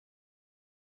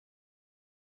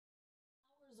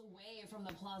Away from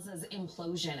the Plaza's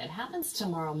implosion. It happens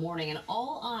tomorrow morning, and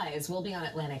all eyes will be on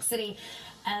Atlantic City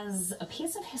as a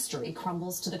piece of history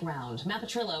crumbles to the ground. Matt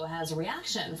Petrillo has a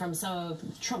reaction from some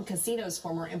of Trump Casino's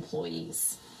former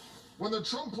employees. When the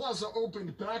Trump Plaza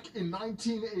opened back in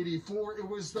 1984, it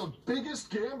was the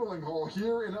biggest gambling hall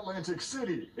here in Atlantic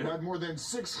City. It had more than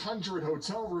 600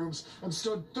 hotel rooms and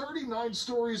stood 39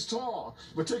 stories tall.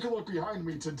 But take a look behind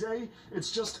me today.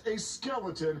 It's just a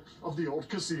skeleton of the old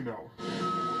casino.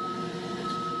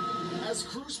 As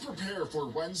crews prepare for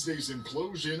Wednesday's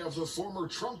implosion of the former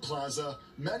Trump Plaza,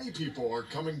 many people are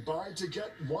coming by to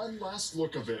get one last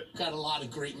look of it. Got a lot of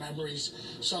great memories.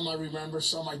 Some I remember,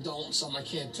 some I don't, some I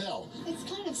can't tell. It's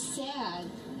kind of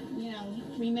sad,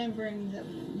 remembering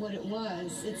what it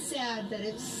was. It's sad that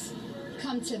it's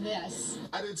come to this.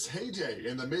 At its heyday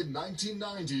in the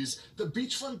mid-1990s, the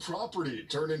beachfront property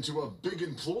turned into a big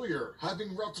employer,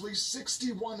 having roughly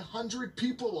 6,100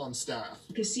 people on staff.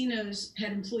 Casinos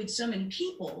had employed so many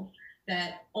people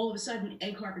that all of a sudden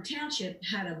Egg Harbor Township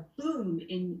had a boom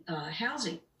in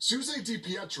housing. Suze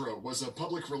DiPietro was a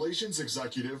public relations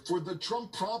executive for the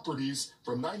Trump properties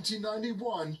from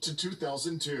 1991 to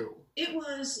 2002. It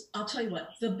was, I'll tell you what,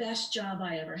 the best job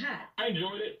I ever had. I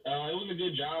enjoyed it. It was a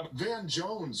good job. Van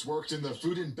Jones worked in the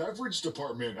food and beverage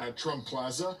department at Trump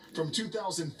Plaza from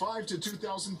 2005 to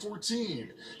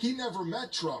 2014. He never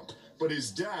met Trump, but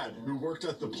his dad, who worked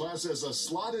at the plaza as a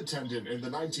slot attendant in the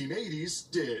 1980s,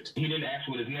 did. He didn't ask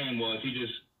what his name was. He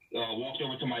just walked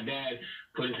over to my dad,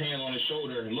 put his hand on his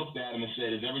shoulder, and looked at him and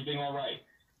said, "Is everything all right?"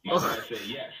 My dad said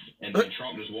yes, and then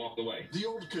Trump just walked away. The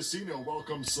old casino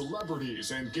welcomed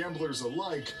celebrities and gamblers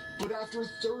alike, but after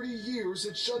 30 years,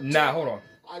 it shut down. Hold on.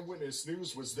 Eyewitness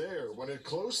News was there when it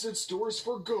closed its doors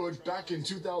for good back in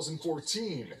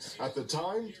 2014. At the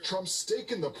time, Trump's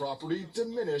stake in the property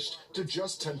diminished to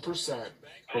just 10%.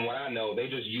 From what I know, they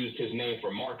just used his name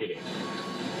for marketing.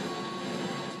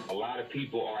 A lot of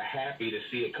people are happy to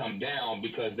see it come down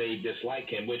because they dislike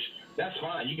him, which that's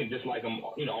fine. You can dislike him,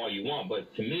 all you want.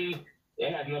 But to me,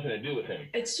 it has nothing to do with him.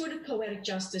 It's sort of poetic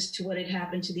justice to what had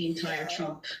happened to the entire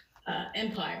Trump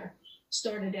empire.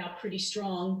 Started out pretty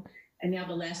strong, and now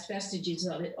the last vestiges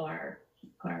of it are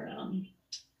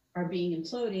being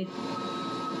imploded.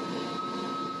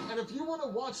 And if you want to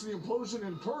watch the implosion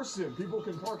in person, people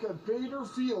can park at Bader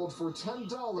Field for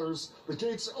 $10. The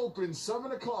gates open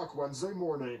 7 o'clock Wednesday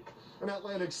morning. In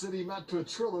Atlantic City, Matt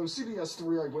Petrillo, CBS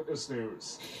 3 Eyewitness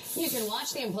News. You can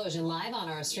watch the implosion live on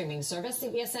our streaming service,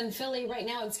 CBSN Philly. Right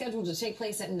now, it's scheduled to take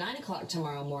place at 9 o'clock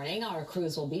tomorrow morning. Our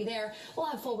crews will be there. We'll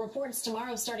have full reports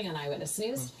tomorrow starting on Eyewitness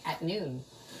News at noon.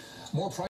 More